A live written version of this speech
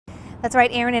That's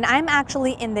right, Aaron, and I'm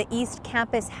actually in the East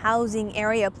Campus housing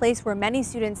area, a place where many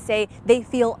students say they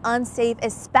feel unsafe,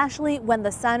 especially when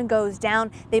the sun goes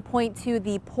down. They point to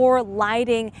the poor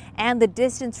lighting and the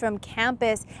distance from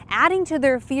campus, adding to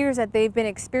their fears that they've been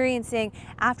experiencing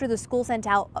after the school sent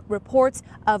out reports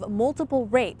of multiple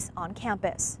rapes on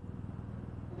campus.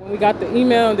 When we got the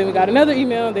email, then we got another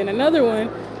email, then another one,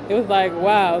 it was like,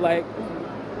 wow, like,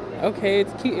 okay,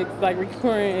 it's like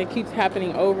recurring, it keeps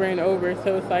happening over and over,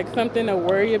 so it's like something to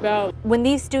worry about. When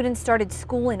these students started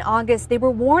school in August, they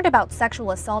were warned about sexual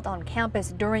assault on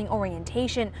campus during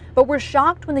orientation, but were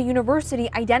shocked when the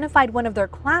university identified one of their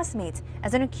classmates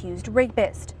as an accused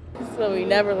rapist. So we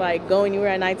never like go anywhere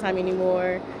at nighttime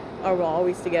anymore, or we're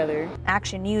always together.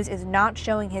 Action News is not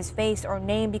showing his face or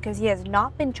name because he has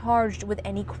not been charged with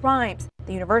any crimes.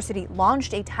 The university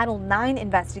launched a Title IX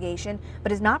investigation,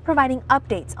 but is not providing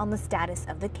updates on the status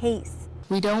of the case.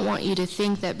 We don't want you to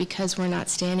think that because we're not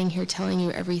standing here telling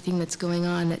you everything that's going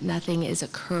on, that nothing is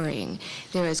occurring.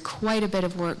 There is quite a bit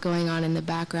of work going on in the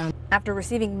background. After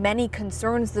receiving many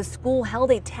concerns, the school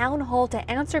held a town hall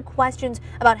to answer questions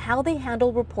about how they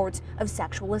handle reports of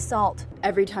sexual assault.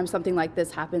 Every time something like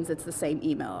this happens, it's the same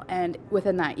email. And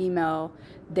within that email,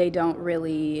 they don't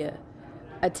really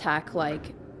attack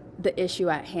like the issue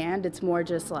at hand. It's more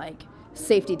just like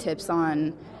safety tips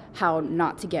on how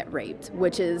not to get raped,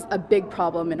 which is a big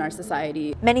problem in our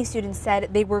society. Many students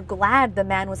said they were glad the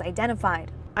man was identified.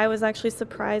 I was actually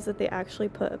surprised that they actually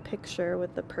put a picture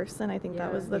with the person. I think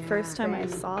that was the first time I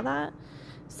saw that.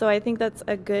 So I think that's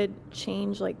a good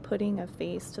change, like putting a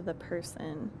face to the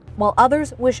person. While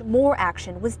others wish more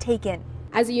action was taken.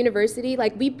 As a university,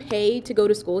 like we pay to go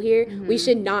to school here, we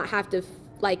should not have to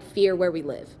like fear where we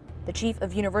live. The chief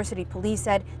of university police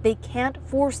said they can't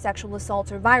force sexual assault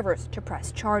survivors to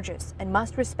press charges and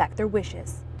must respect their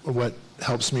wishes. What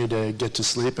helps me to get to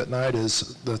sleep at night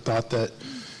is the thought that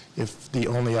if the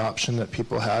only option that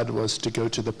people had was to go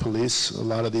to the police, a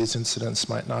lot of these incidents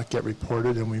might not get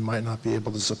reported and we might not be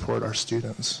able to support our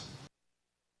students.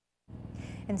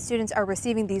 And students are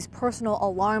receiving these personal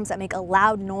alarms that make a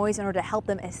loud noise in order to help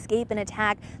them escape an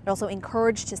attack. They're also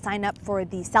encouraged to sign up for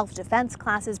the self-defense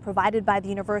classes provided by the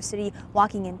university,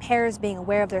 walking in pairs, being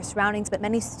aware of their surroundings. But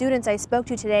many students I spoke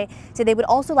to today said they would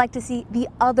also like to see the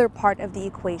other part of the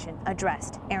equation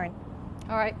addressed. Aaron.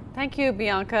 All right. Thank you,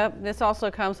 Bianca. This also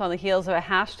comes on the heels of a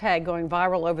hashtag going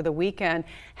viral over the weekend.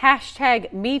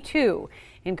 Hashtag #MeToo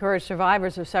encouraged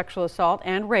survivors of sexual assault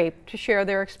and rape to share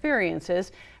their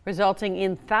experiences, resulting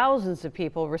in thousands of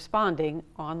people responding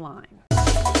online.